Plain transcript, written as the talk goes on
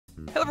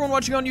Hello everyone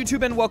watching on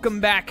YouTube and welcome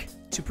back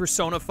to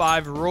Persona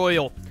 5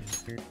 Royal.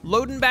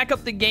 Loading back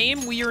up the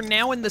game, we are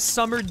now in the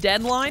summer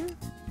deadline.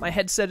 My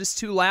headset is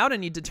too loud, I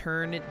need to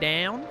turn it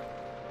down.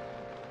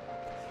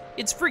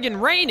 It's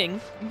friggin' raining.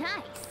 Nice.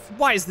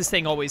 Why is this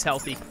thing always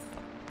healthy?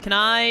 Can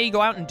I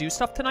go out and do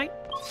stuff tonight?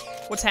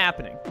 What's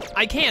happening?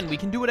 I can, we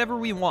can do whatever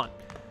we want.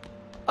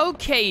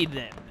 Okay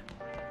then.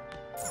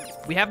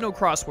 We have no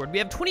crossword. We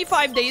have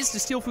 25 days to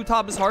steal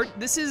Futaba's heart.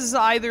 This is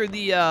either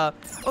the, oh,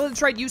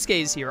 that's right,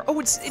 Yusuke is here. Oh,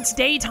 it's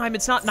daytime,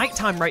 it's not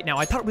nighttime right now.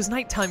 I thought it was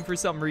nighttime for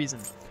some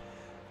reason.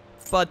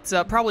 But,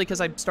 probably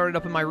because I started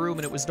up in my room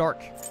and it was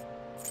dark.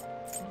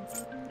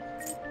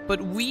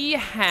 But we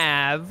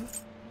have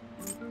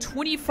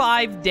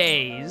 25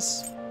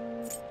 days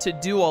to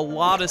do a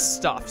lot of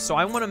stuff. So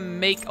I want to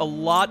make a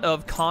lot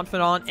of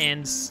confidant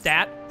and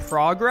stat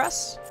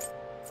progress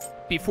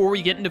before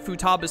we get into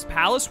Futaba's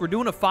palace. We're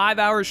doing a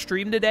 5-hour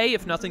stream today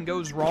if nothing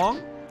goes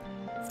wrong.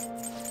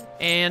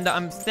 And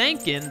I'm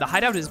thinking the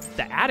hideout is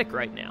the attic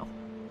right now.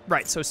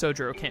 Right, so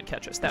Sojiro can't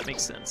catch us. That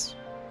makes sense.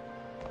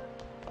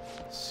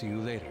 See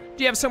you later.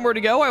 Do you have somewhere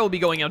to go? I will be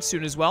going out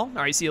soon as well.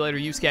 All right, see you later,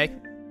 Yusuke.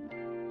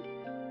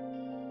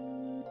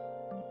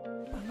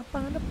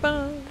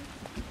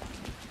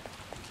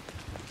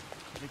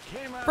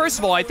 First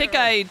of all, I think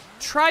I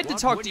tried to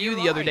talk to you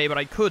the other day, but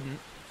I couldn't.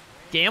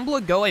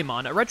 Gambler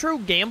Goemon, a retro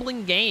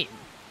gambling game.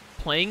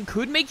 Playing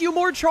could make you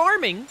more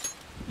charming.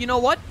 You know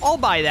what? I'll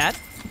buy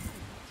that.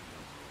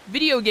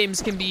 Video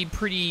games can be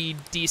pretty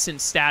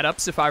decent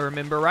stat-ups, if I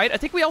remember right. I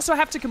think we also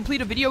have to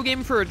complete a video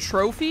game for a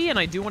trophy, and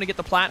I do want to get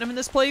the platinum in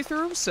this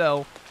playthrough,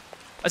 so...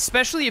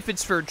 especially if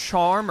it's for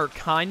charm or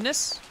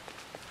kindness.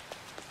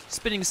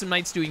 Spending some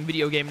nights doing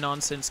video game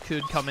nonsense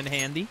could come in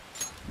handy.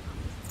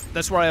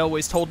 That's what I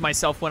always told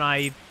myself when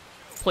I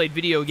played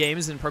video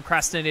games and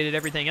procrastinated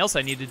everything else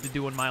I needed to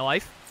do in my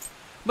life.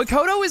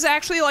 Makoto is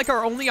actually like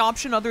our only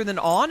option other than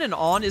On, and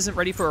On isn't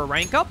ready for a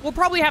rank up. We'll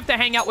probably have to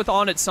hang out with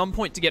On at some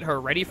point to get her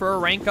ready for a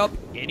rank up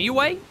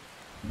anyway.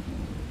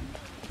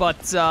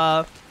 But,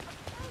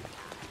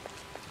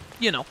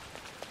 you know,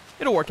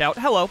 it'll work out.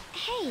 Hello.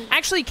 Hey.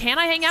 Actually, can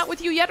I hang out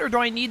with you yet, or do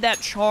I need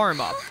that charm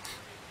up?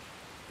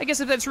 I guess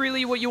if that's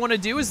really what you want to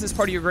do, is this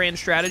part of your grand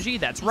strategy?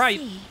 That's right.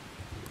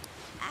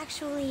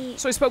 Actually...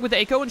 So I spoke with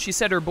Eiko, and she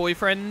said her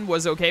boyfriend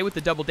was okay with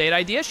the double date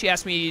idea. She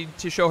asked me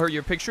to show her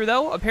your picture,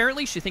 though.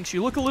 Apparently, she thinks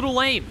you look a little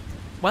lame.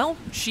 Well,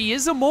 she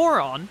is a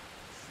moron.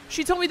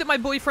 She told me that my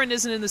boyfriend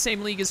isn't in the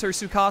same league as her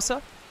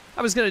Tsukasa.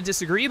 I was going to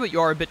disagree, but you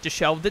are a bit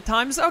disheveled at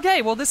times.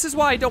 Okay, well, this is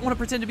why I don't want to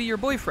pretend to be your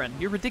boyfriend.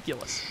 You're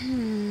ridiculous.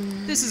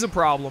 This is a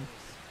problem.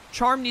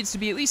 Charm needs to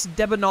be at least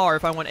debonair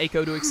if I want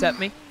Eiko to accept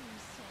me.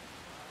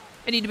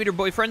 I need to meet her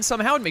boyfriend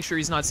somehow and make sure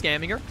he's not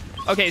scamming her.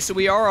 Okay, so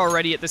we are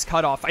already at this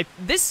cutoff. I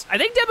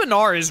think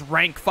Debonair is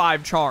rank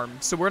 5 charm,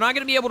 so we're not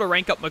going to be able to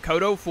rank up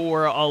Makoto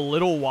for a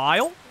little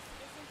while.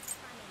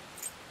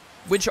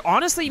 Which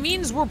honestly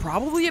means we're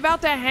probably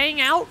about to hang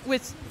out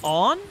with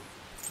On.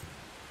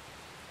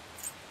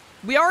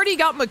 We already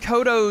got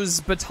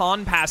Makoto's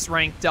baton pass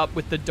ranked up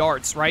with the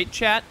darts, right,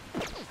 chat?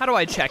 How do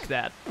I check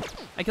that?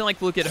 I can,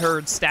 like, look at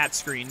her stat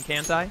screen,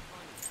 can't I?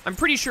 I'm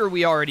pretty sure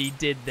we already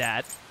did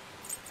that.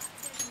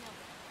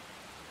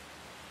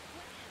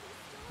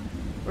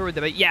 Where would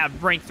they be? Yeah,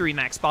 rank 3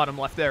 max, bottom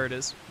left. There it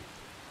is.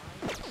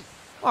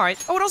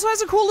 Alright. Oh, it also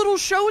has a cool little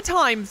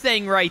Showtime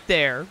thing right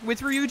there with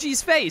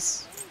Ryuji's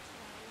face.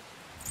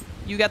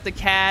 You got the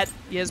cat.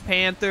 He has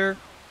Panther.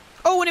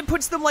 Oh, and it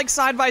puts them, like,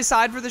 side by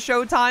side for the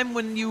Showtime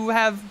when you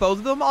have both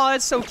of them. Oh,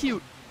 that's so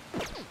cute.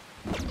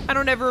 I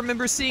don't ever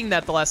remember seeing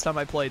that the last time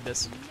I played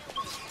this.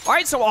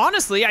 Alright, so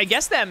honestly, I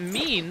guess that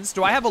means...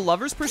 do I have a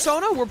lover's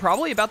persona? We're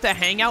probably about to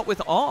hang out with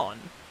On.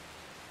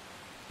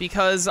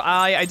 Because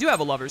I do have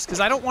a lover's, because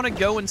I don't want to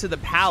go into the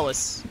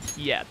palace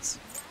yet.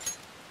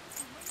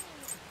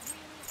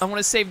 I want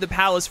to save the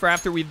palace for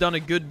after we've done a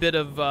good bit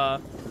of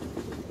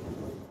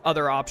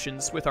other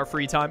options with our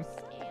free time.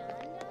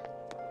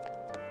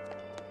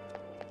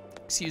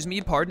 Excuse me,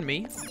 pardon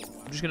me.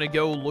 I'm just going to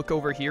go look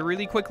over here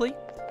really quickly.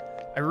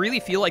 I really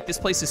feel like this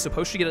place is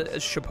supposed to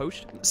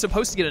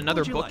get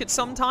another book at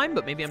some time,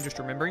 but maybe I'm just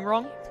remembering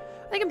wrong.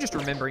 I think I'm just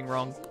remembering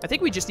wrong. I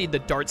think we just need the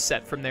dart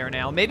set from there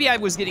now. Maybe I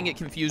was getting it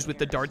confused with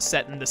the dart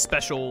set and the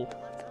special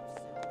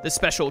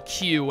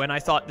queue, and I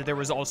thought that there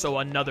was also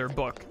another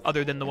book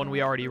other than the one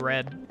we already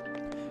read.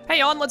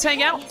 Hey, On, let's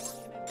hang out.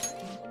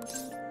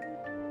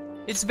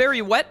 It's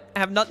very wet. I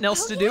have nothing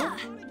else to do.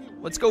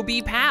 Let's go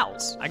be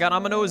pals. I got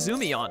Amano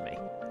Azumi on me.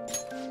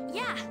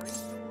 Yeah.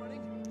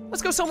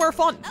 Let's go somewhere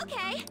fun.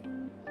 Okay.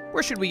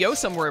 Where should we go?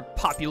 Somewhere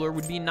popular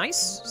would be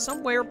nice.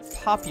 Somewhere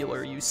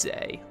popular, you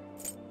say.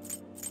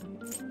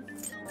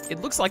 It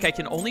looks like I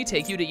can only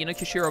take you to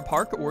Inokashira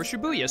Park or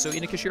Shibuya, so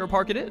Inokashira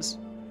Park it is.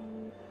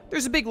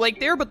 There's a big lake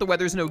there, but the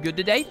weather's no good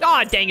today.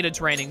 Ah, dang it,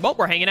 it's raining. Well,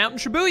 we're hanging out in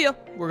Shibuya.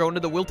 We're going to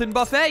the Wilton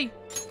Buffet.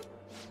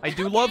 I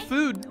do love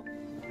food.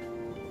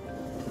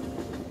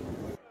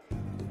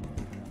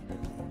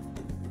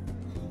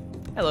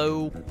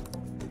 Hello.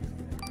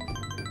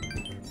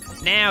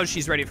 Now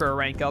she's ready for a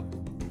rank up.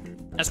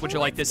 That's what you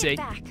like to see.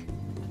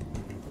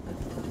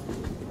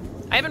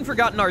 I haven't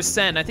forgotten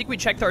Arsene. I think we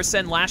checked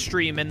Arsene last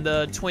stream, and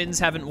the twins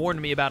haven't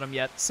warned me about him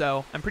yet,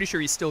 so I'm pretty sure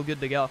he's still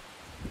good to go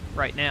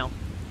right now.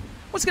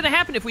 What's going to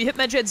happen if we hit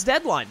Medjed's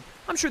deadline?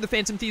 I'm sure the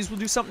Phantom Thieves will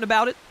do something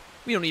about it.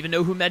 We don't even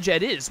know who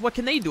Medjed is. What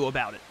can they do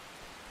about it?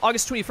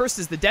 August 21st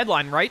is the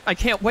deadline, right? I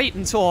can't wait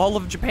until all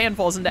of Japan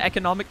falls into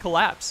economic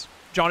collapse.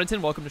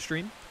 Jonathan, welcome to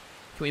stream.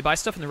 Can we buy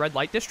stuff in the red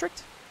light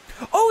district?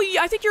 Oh,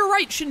 yeah, I think you're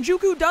right.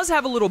 Shinjuku does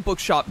have a little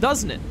bookshop,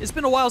 doesn't it? It's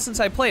been a while since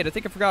I played. I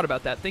think I forgot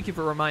about that. Thank you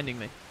for reminding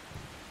me.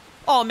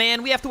 Oh,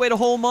 man, we have to wait a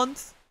whole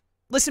month?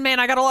 Listen, man,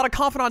 I got a lot of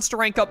confidants to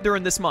rank up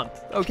during this month,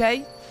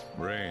 okay?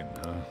 Rain,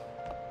 huh?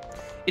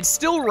 It's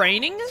still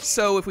raining,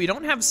 so if we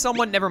don't have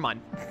someone... Never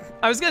mind.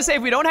 I was gonna say,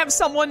 if we don't have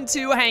someone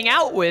to hang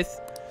out with,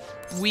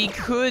 we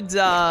could, Did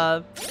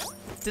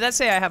that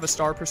say I have a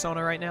star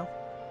persona right now?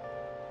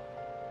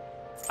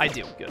 I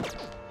do, good.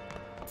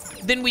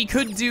 Then we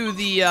could do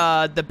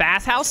the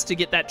bathhouse to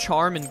get that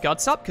charm and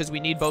guts up, because we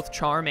need both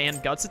charm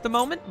and guts at the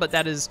moment, but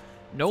that is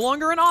no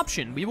longer an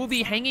option. We will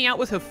be hanging out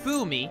with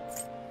Hifumi.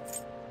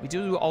 We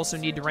do also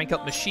need to rank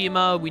up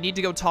Mishima. We need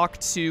to go talk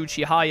to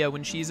Chihaya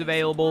when she's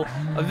available.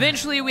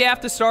 Eventually, we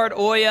have to start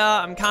Oya.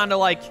 I'm kind of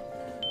like,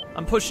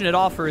 I'm pushing it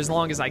off for as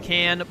long as I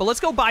can. But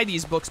let's go buy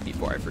these books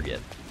before I forget.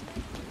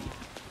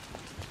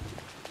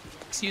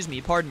 Excuse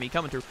me, pardon me,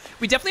 coming through.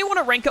 We definitely want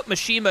to rank up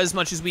Mishima as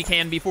much as we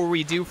can before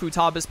we do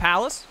Futaba's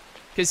Palace,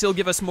 because he'll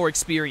give us more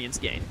experience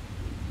gain.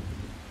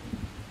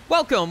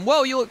 Welcome.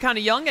 Whoa, you look kind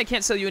of young. I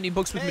can't sell you any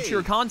books with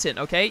mature content,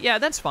 okay? Yeah,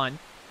 that's fine.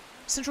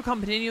 Central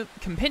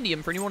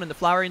compendium for anyone in the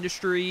flower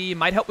industry.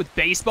 Might help with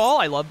baseball.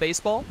 I love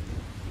baseball.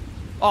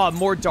 Oh,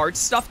 more darts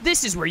stuff.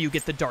 This is where you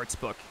get the darts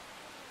book.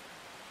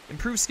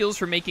 Improve skills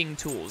for making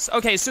tools.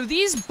 Okay, so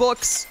these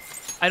books,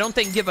 I don't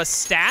think give us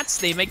stats.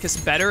 They make us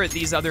better at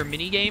these other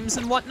mini games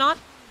and whatnot.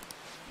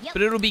 Yep.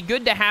 But it'll be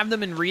good to have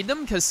them and read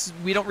them because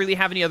we don't really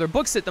have any other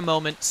books at the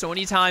moment. So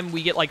anytime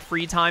we get like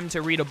free time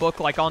to read a book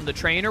like on the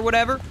train or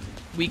whatever,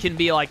 we can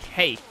be like,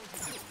 hey,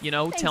 you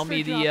know, tell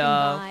me the,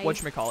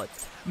 whatchamacallit.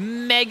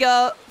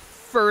 Mega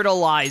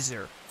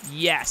fertilizer.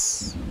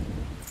 Yes.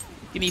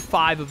 Give me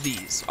 5 of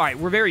these. All right,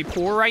 we're very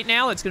poor right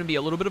now. It's going to be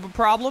a little bit of a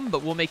problem,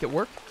 but we'll make it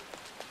work.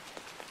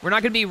 We're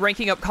not going to be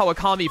ranking up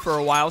Kawakami for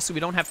a while, so we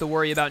don't have to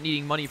worry about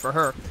needing money for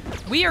her.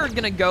 We are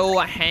going to go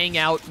hang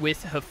out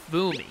with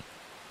Hifumi.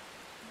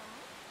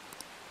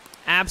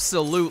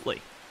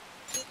 Absolutely.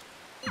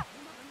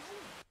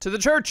 To the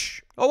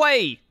church.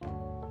 Away.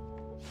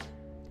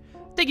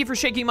 Thank you for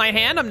shaking my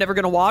hand. I'm never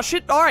going to wash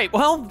it. All right,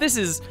 well, this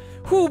is...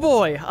 Whoo,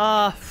 boy.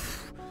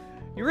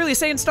 You're really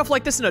saying stuff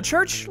like this in a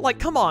church? Like,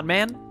 come on,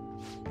 man.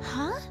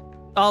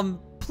 Huh?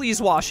 Please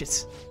wash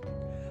it.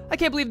 I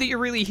can't believe that you're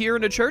really here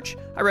in a church.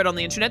 I read on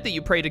the internet that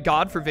you pray to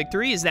God for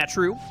victory. Is that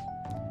true?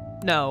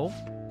 No.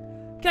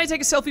 Can I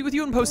take a selfie with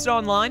you and post it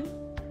online?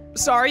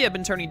 Sorry, I've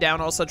been turning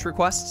down all such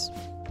requests.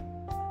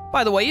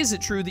 By the way, is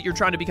it true that you're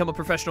trying to become a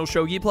professional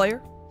shogi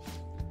player?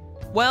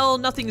 Well,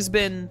 nothing's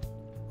been...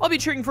 I'll be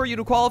cheering for you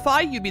to qualify.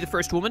 You'd be the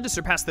first woman to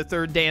surpass the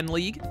 3rd Dan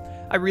League.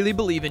 I really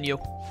believe in you.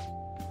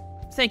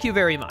 Thank you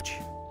very much.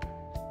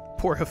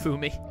 Poor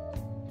Hifumi.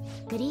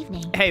 Good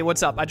evening. Hey,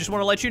 what's up? I just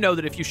want to let you know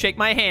that if you shake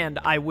my hand,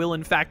 I will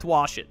in fact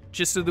wash it,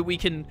 just so that we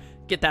can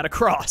get that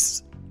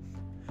across.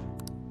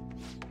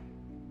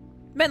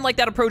 Men like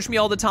that approach me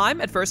all the time.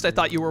 At first, I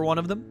thought you were one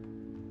of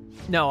them.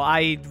 No,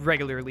 I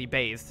regularly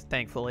bathe,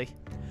 thankfully.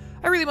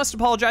 I really must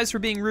apologize for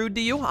being rude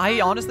to you.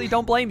 I honestly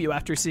don't blame you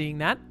after seeing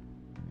that.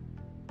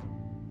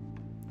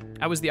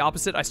 I was the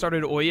opposite. I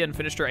started Oya and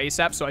finished her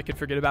ASAP so I could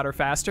forget about her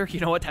faster.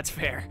 You know what? That's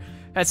fair.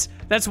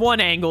 That's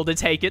one angle to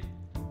take it.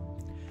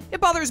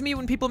 It bothers me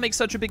when people make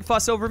such a big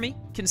fuss over me,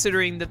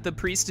 considering that the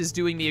priest is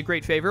doing me a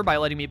great favor by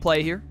letting me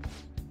play here.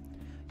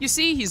 You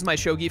see, he's my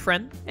shogi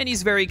friend, and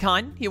he's very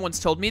kind. He once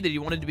told me that he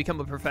wanted to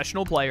become a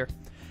professional player,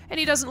 and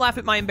he doesn't laugh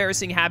at my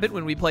embarrassing habit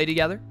when we play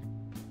together.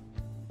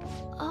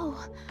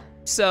 Oh.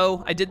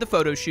 So, I did the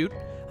photo shoot.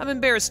 I'm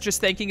embarrassed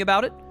just thinking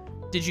about it.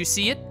 Did you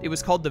see it? It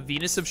was called the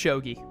Venus of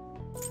Shogi.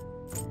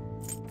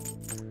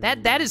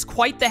 That is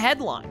quite the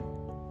headline.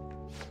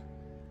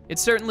 It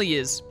certainly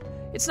is.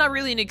 It's not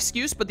really an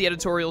excuse, but the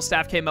editorial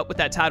staff came up with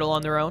that title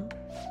on their own.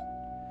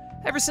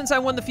 Ever since I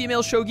won the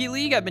Female Shogi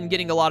League, I've been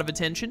getting a lot of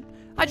attention.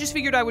 I just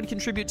figured I would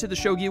contribute to the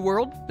shogi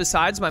world.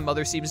 Besides, my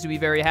mother seems to be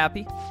very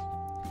happy.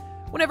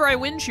 Whenever I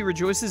win, she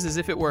rejoices as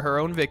if it were her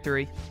own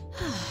victory.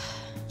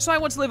 So I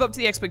want to live up to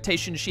the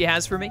expectations she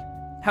has for me.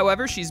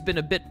 However, she's been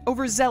a bit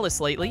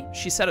overzealous lately.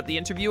 She set up the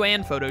interview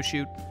and photo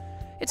shoot.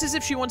 It's as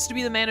if she wants to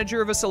be the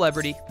manager of a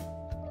celebrity.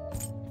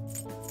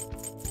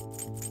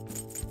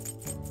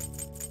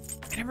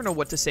 I never know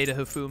what to say to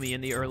Hifumi in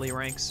the early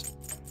ranks.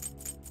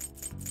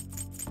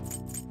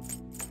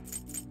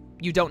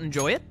 You don't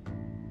enjoy it?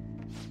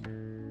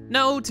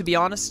 No, to be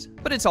honest,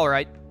 but it's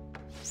alright.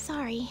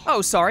 Sorry.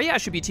 Oh, sorry, I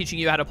should be teaching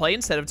you how to play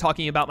instead of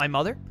talking about my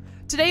mother.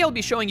 Today I'll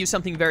be showing you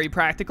something very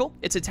practical.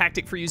 It's a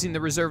tactic for using the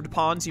reserved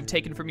pawns you've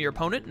taken from your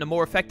opponent in a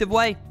more effective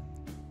way.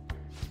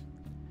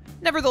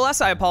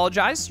 Nevertheless, I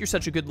apologize. You're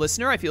such a good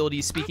listener, I feel at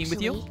ease speaking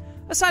with you.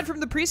 Aside from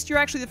the priest, you're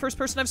actually the first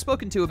person I've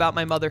spoken to about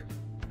my mother.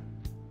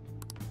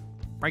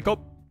 Rank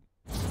up.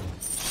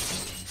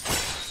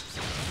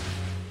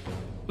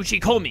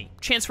 Uchikomi.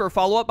 Chance for a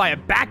follow-up by a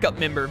backup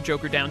member of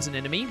Joker Down's an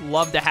enemy.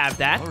 Love to have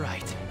that. All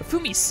right.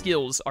 Hifumi's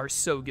skills are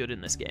so good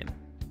in this game.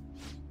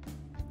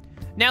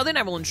 Now then,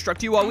 I will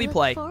instruct you while we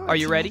play. Are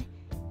you ready?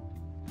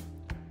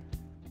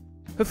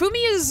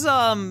 Hifumi is,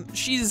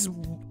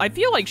 I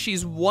feel like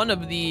she's one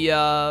of the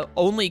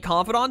only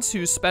confidants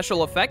whose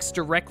special effects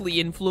directly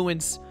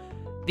influence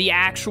the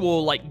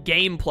actual, like,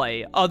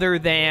 gameplay other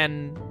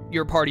than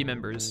your party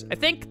members. I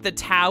think the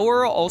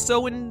tower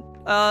also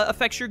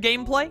affects your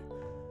gameplay.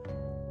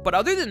 But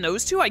other than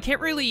those two, I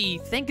can't really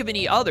think of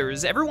any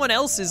others. Everyone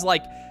else is,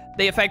 like,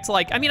 they affect,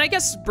 like, I mean, I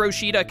guess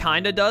Broshida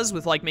kind of does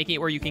with, like, making it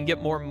where you can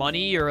get more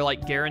money or,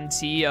 like,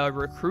 guarantee a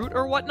recruit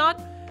or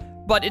whatnot.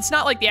 But it's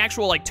not, like, the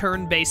actual, like,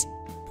 turn-based,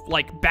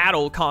 like,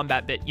 battle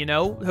combat bit, you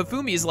know?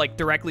 Hifumi's, like,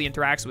 directly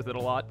interacts with it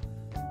a lot.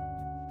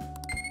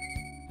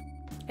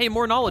 Hey,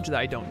 more knowledge that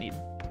I don't need.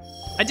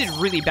 I did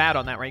really bad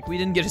on that rank. We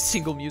didn't get a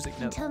single music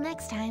note. Until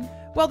next time.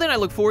 Well, then I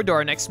look forward to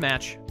our next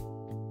match.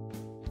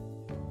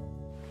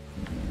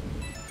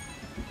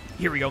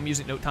 Here we go,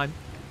 music note time.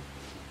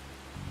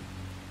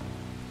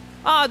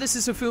 This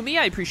is Hifumi.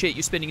 I appreciate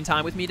you spending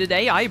time with me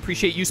today. I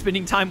appreciate you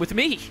spending time with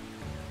me.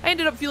 I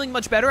ended up feeling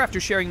much better after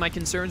sharing my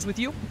concerns with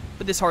you,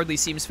 but this hardly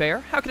seems fair.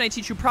 How can I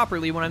teach you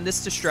properly when I'm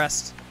this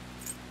distressed?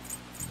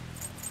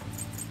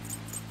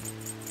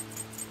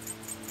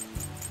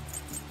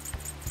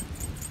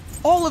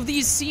 All of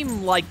these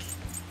seem like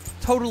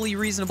totally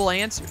reasonable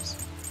answers.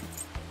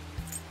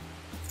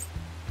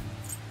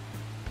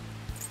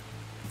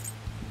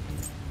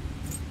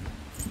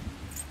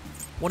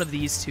 One of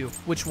these two.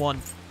 Which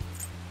one?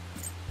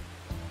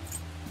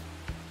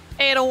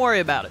 Hey, don't worry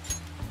about it.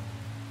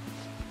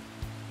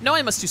 No,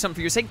 I must do something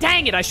for your sake.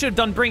 Dang it, I should have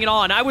done Bring It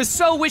On. I was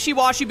so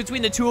wishy-washy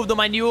between the two of them,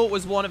 I knew it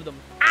was one of them.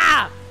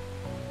 Ah!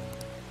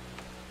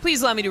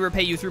 Please allow me to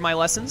repay you through my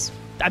lessons.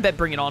 I bet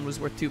Bring It On was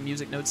worth 2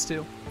 music notes,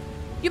 too.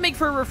 You make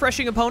for a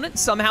refreshing opponent.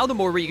 Somehow, the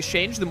more we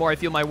exchange, the more I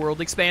feel my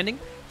world expanding.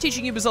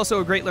 Teaching you was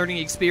also a great learning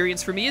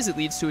experience for me as it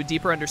leads to a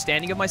deeper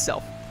understanding of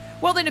myself.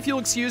 Well then, if you'll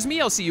excuse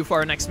me, I'll see you for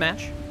our next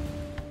match.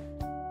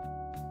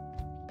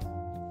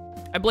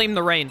 I blame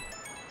the rain.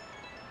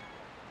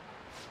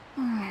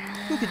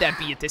 Who could that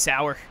be at this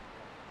hour?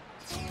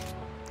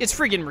 It's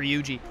friggin'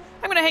 Ryuji.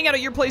 I'm gonna hang out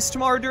at your place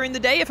tomorrow during the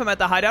day. If I'm at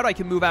the hideout, I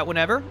can move out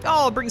whenever.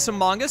 I'll bring some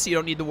manga, so you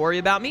don't need to worry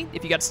about me.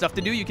 If you got stuff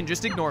to do, you can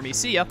just ignore me.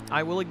 See ya.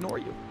 I will ignore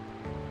you.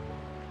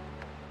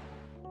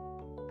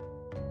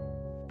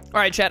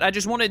 Alright, chat, I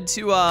just wanted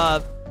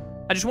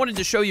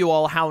to show you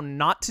all how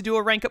not to do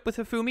a rank up with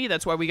Hifumi.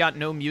 That's why we got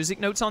no music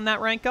notes on that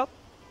rank up.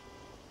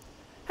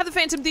 Have the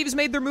Phantom Thieves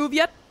made their move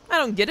yet? I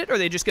don't get it. Are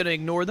they just gonna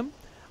ignore them?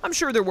 I'm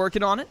sure they're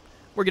working on it.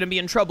 We're gonna be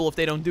in trouble if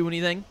they don't do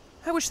anything.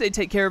 I wish they'd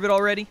take care of it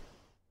already.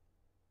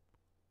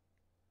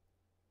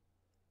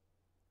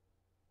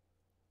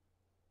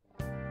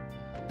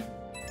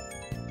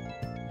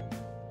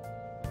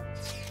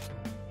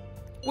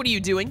 What are you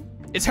doing?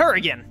 It's her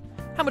again.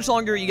 How much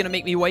longer are you gonna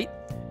make me wait?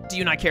 Do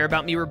you not care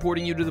about me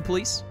reporting you to the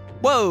police?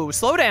 Whoa,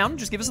 slow down.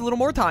 Just give us a little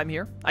more time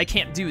here. I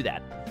can't do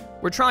that.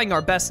 We're trying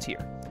our best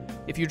here.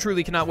 If you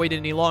truly cannot wait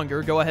any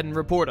longer, go ahead and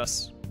report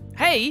us.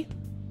 Hey!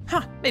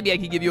 Huh, maybe I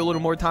could give you a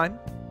little more time.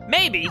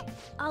 Maybe!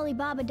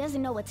 Alibaba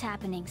doesn't know what's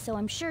happening, so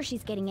I'm sure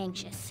she's getting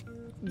anxious.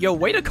 Yo,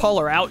 way to call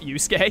her out,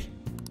 Yusuke.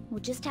 We'll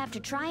just have to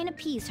try and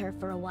appease her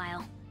for a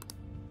while.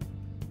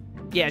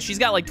 Yeah, she's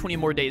got like 20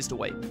 more days to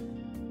wait.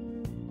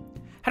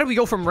 How do we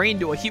go from rain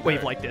to a heat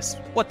wave like this?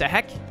 What the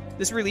heck?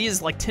 This really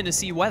is like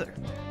Tennessee weather.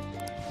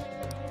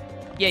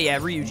 Yeah,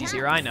 Ryuji's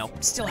here, I know.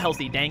 Still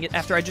healthy, dang it,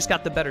 after I just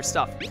got the better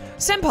stuff.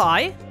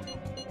 Senpai!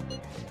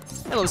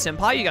 Hello,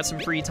 Senpai, you got some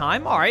free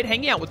time? Alright,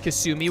 hanging out with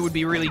Kasumi would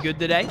be really good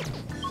today.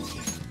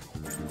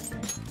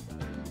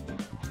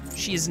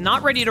 She is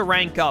not ready to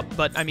rank up,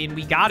 but, I mean,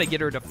 we gotta get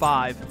her to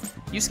 5.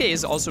 Yusuke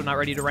is also not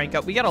ready to rank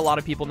up. We got a lot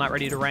of people not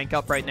ready to rank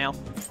up right now.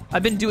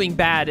 I've been doing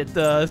bad at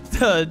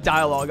the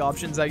dialogue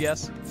options, I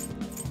guess.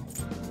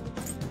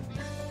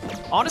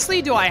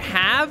 Honestly, do I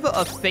have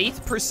a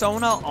Faith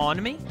persona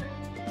on me?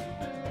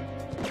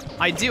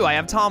 I do. I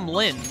have Tom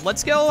Lin.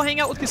 Let's go hang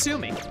out with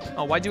Kasumi.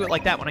 Oh, why do it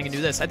like that when I can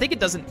do this? I think it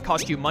doesn't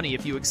cost you money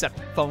if you accept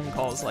phone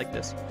calls like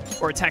this.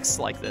 Or texts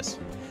like this.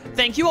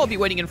 Thank you. I'll be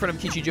waiting in front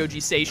of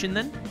Kichijoji Station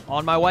then.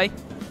 On my way.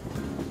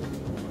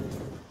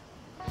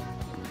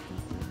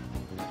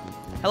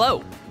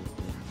 Hello.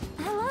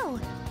 Hello.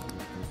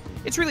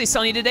 It's really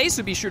sunny today,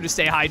 so be sure to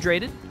stay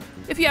hydrated.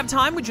 If you have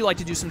time, would you like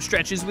to do some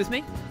stretches with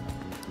me?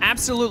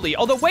 Absolutely.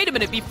 Although, wait a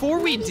minute. Before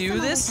we do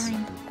this,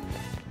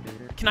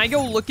 can I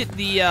go look at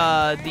the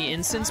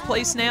incense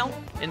place now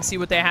and see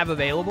what they have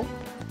available?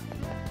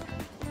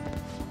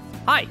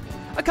 Hi.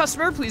 A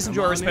customer, please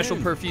enjoy our special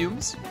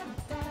perfumes.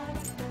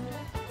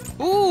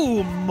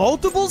 Ooh,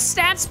 multiple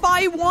stats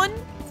by 1?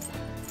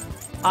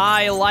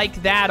 I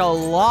like that a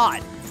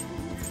lot.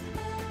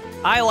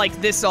 I like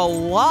this a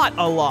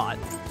lot.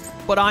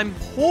 But I'm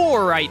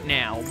poor right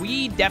now.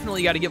 We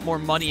definitely got to get more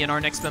money in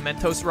our next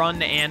Mementos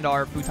run and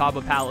our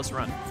Futaba Palace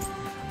run.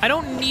 I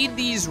don't need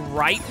these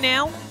right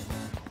now.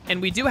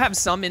 And we do have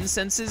some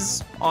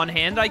incenses on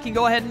hand I can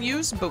go ahead and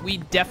use, but we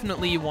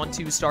definitely want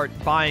to start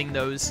buying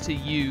those to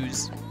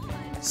use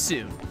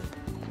soon.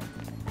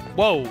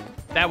 Whoa,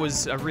 that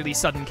was a really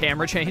sudden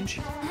camera change.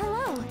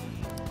 Hello.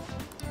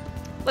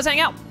 Let's hang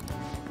out.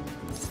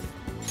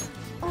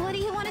 What do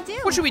you want to do?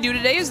 What should we do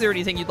today? Is there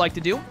anything you'd like to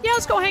do? Yeah,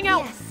 let's go hang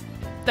out. Yes.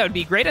 That would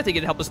be great. I think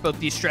it'd help us both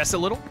de-stress a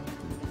little.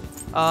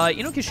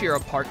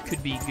 Inokashira Park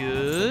could be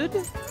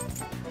good.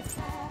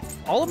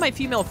 All of my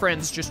female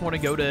friends just want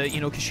to go to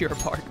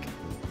Inokashira Park.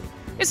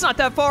 It's not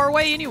that far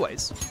away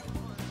anyways.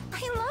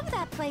 I love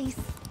that place.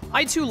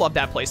 I too love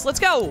that place. Let's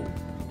go.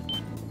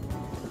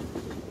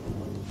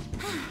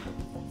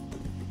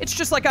 It's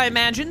just like I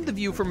imagined. The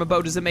view from a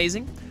boat is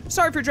amazing.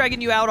 Sorry for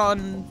dragging you out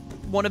on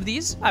one of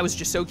these. I was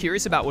just so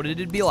curious about what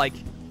it'd be like.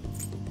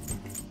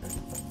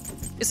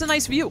 It's a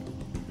nice view.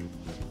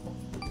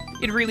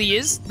 It really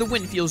is. The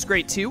wind feels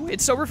great too.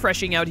 It's so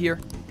refreshing out here.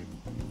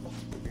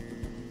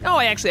 Oh,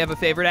 I actually have a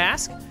favor to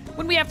ask.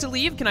 When we have to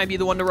leave, can I be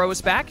the one to row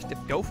us back?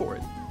 Go for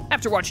it.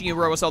 After watching you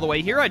row us all the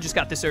way here, I just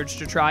got this urge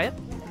to try it.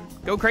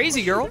 Go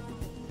crazy, girl.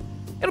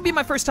 It'll be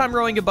my first time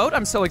rowing a boat.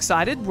 I'm so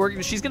excited.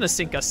 She's gonna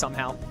sink us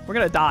somehow. We're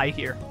gonna die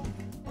here.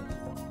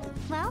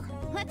 Well,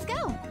 let's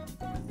go.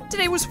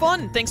 Today was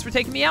fun. Thanks for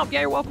taking me out.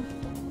 Yeah, you're welcome.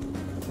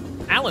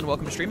 Alan,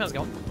 welcome to stream. How's it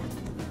going?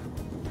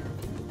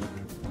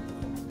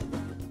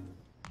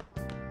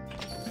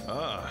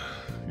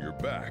 You're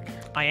back.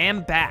 I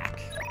am back.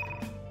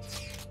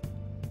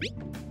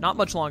 Not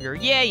much longer.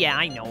 Yeah,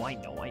 I know.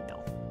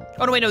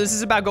 Oh, no, wait, no, this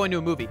is about going to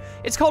a movie.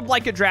 It's called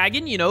Like a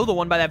Dragon, you know, the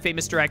one by that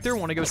famous director.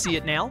 Want to go see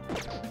it now?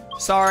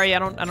 Sorry, I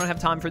don't have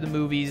time for the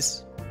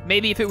movies.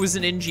 Maybe if it was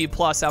an NG+,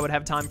 I would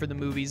have time for the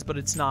movies, but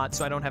it's not,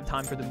 so I don't have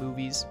time for the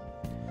movies.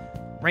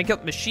 Rank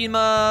up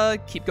Mishima,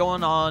 keep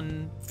going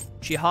on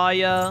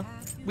Chihaya.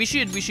 We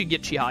should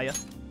get Chihaya.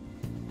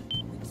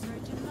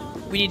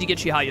 We need to get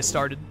Chihaya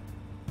started.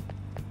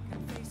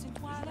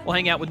 We'll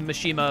hang out with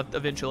Mishima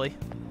eventually.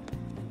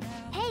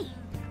 Hey.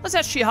 Let's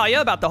ask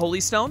Chihaya about the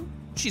Holy Stone.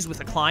 She's with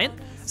a client.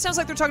 Sounds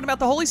like they're talking about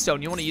the Holy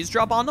Stone. You want to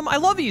eavesdrop on them? I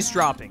love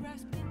eavesdropping.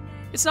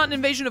 It's not an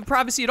invasion of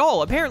privacy at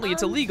all. Apparently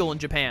it's illegal in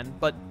Japan,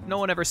 but no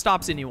one ever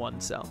stops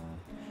anyone, so.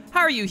 How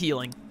are you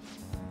healing?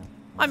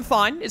 I'm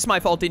fine. It's my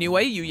fault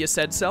anyway. Yuya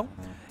said so.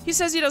 He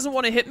says he doesn't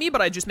want to hit me,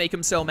 but I just make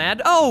him so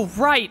mad. Oh,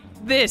 right.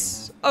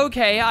 This.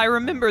 Okay, I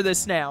remember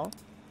this now.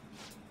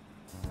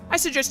 I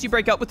suggest you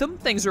break up with him.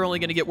 Things are only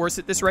going to get worse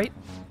at this rate.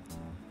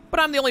 But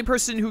I'm the only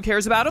person who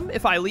cares about him.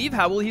 If I leave,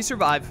 how will he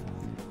survive?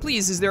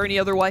 Please, is there any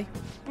other way?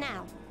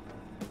 Now.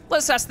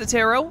 Let's ask the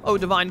tarot. Oh,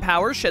 divine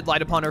power, shed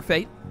light upon her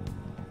fate.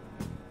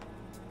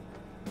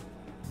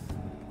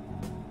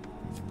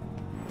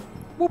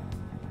 Whoop.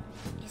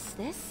 Is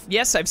this?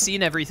 Yes, I've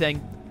seen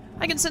everything.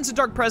 I can sense a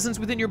dark presence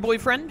within your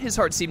boyfriend. His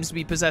heart seems to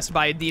be possessed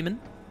by a demon.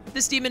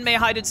 This demon may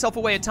hide itself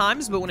away at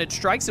times, but when it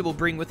strikes, it will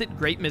bring with it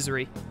great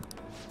misery.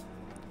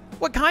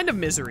 What kind of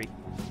misery?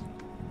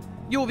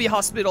 You will be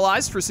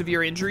hospitalized for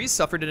severe injuries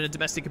suffered in a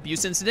domestic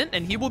abuse incident,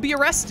 and he will be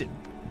arrested.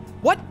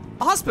 What?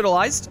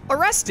 Hospitalized?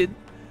 Arrested?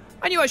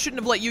 I knew I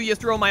shouldn't have let Yuya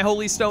throw my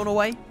holy stone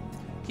away.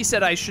 He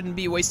said I shouldn't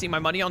be wasting my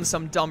money on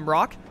some dumb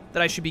rock,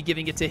 that I should be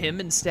giving it to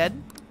him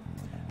instead.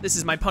 This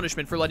is my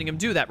punishment for letting him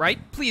do that, right?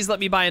 Please let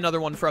me buy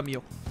another one from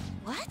you.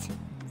 What?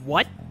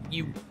 What?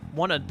 You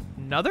want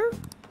another?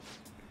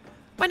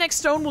 My next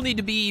stone will need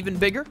to be even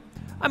bigger.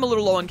 I'm a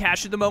little low on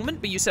cash at the moment,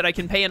 but you said I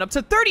can pay in up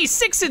to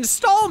 36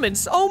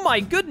 installments. Oh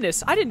my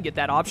goodness, I didn't get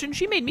that option.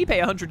 She made me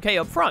pay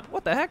 100K up front.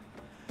 What the heck?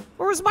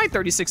 Where was my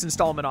 36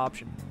 installment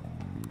option?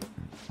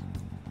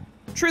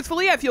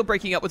 Truthfully, I feel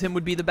breaking up with him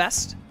would be the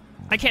best.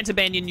 I can't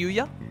abandon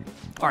Yuya.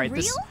 All right,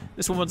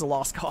 this woman's a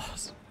lost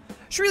cause.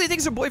 She really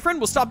thinks her boyfriend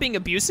will stop being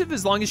abusive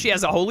as long as she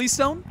has a holy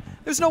stone?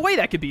 There's no way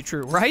that could be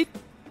true, right?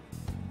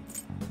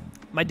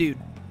 My dude,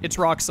 it's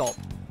rock salt.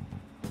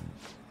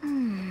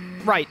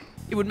 Right.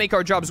 It would make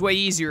our jobs way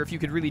easier if you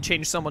could really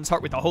change someone's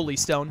heart with a holy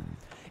stone.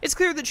 It's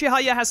clear that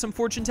Chihaya has some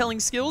fortune-telling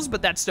skills,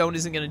 but that stone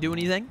isn't going to do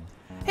anything.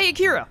 Hey,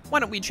 Akira, why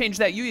don't we change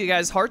that Yuya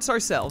guy's hearts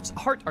ourselves?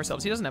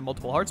 He doesn't have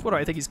multiple hearts. What do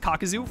I think, he's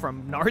Kakuzu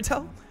from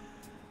Naruto?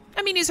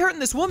 I mean, he's hurting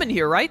this woman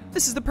here, right?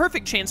 This is the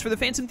perfect chance for the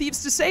Phantom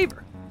Thieves to save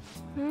her.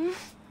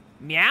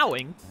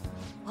 Meowing?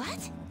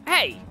 What?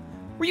 Hey,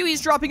 were you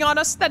eavesdropping on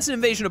us? That's an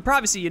invasion of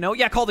privacy, you know?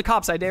 Yeah, call the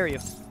cops, I dare you.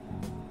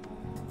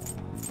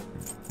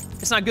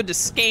 It's not good to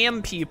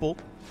scam people.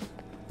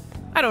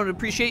 I don't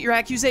appreciate your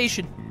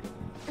accusation.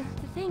 The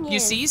thing is... You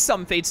see,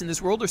 some fates in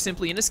this world are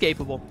simply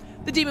inescapable.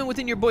 The demon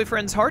within your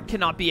boyfriend's heart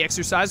cannot be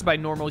exorcised by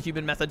normal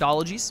human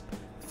methodologies.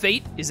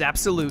 Fate is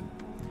absolute.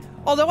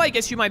 Although I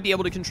guess you might be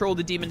able to control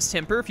the demon's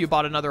temper if you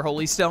bought another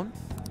holy stone.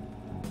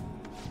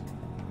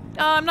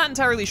 I'm not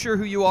entirely sure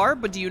who you are,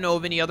 but do you know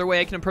of any other way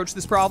I can approach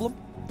this problem?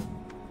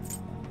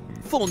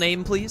 Full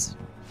name, please.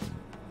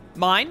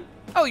 Mine?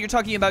 Oh, you're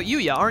talking about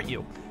Yuya, aren't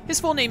you? His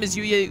full name is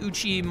Yuya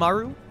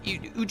Uchimaru?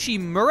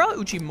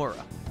 Uchimura.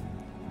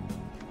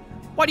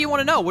 Why do you want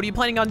to know? What are you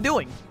planning on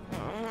doing?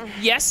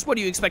 Yes, what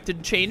do you expect to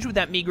change with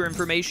that meager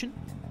information?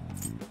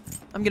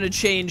 I'm gonna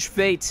change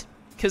fate,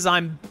 because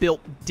I'm built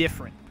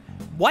different.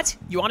 What?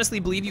 You honestly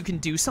believe you can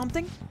do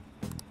something?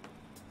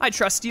 I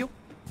trust you.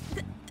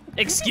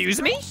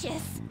 Excuse me?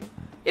 Gracious.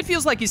 It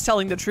feels like he's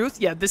telling the truth.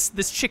 Yeah,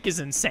 this chick is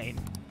insane.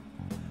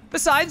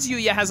 Besides,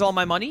 Yuya has all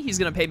my money. He's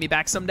gonna pay me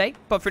back someday.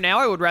 But for now,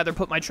 I would rather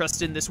put my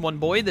trust in this one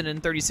boy than in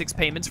 36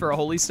 payments for a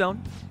holy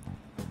stone.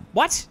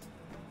 What?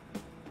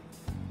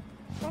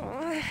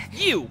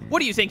 You! What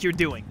do you think you're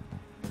doing?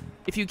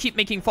 If you keep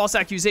making false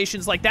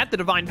accusations like that, the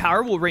divine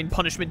power will rain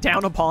punishment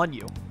down upon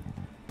you.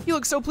 You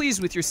look so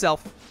pleased with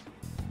yourself.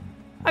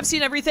 I've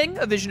seen everything,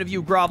 a vision of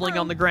you groveling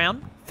on the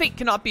ground. Fate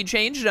cannot be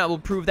changed, and I will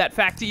prove that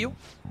fact to you.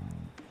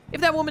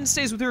 If that woman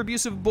stays with her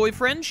abusive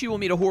boyfriend, she will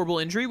meet a horrible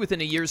injury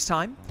within a year's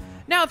time.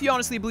 Now, if you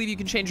honestly believe you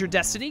can change your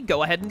destiny,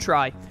 go ahead and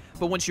try.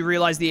 But once you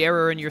realize the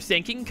error in your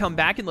thinking, come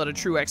back and let a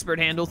true expert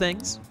handle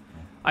things.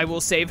 I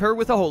will save her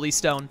with a holy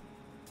stone.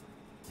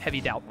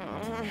 Heavy doubt.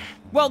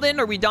 Well then,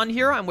 are we done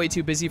here? I'm way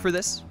too busy for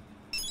this.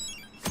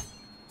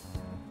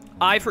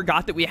 I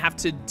forgot that we have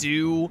to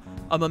do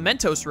a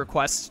Mementos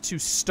request to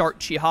start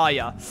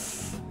Chihaya.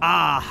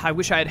 Ah, I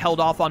wish I had held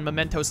off on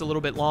Mementos a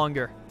little bit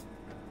longer.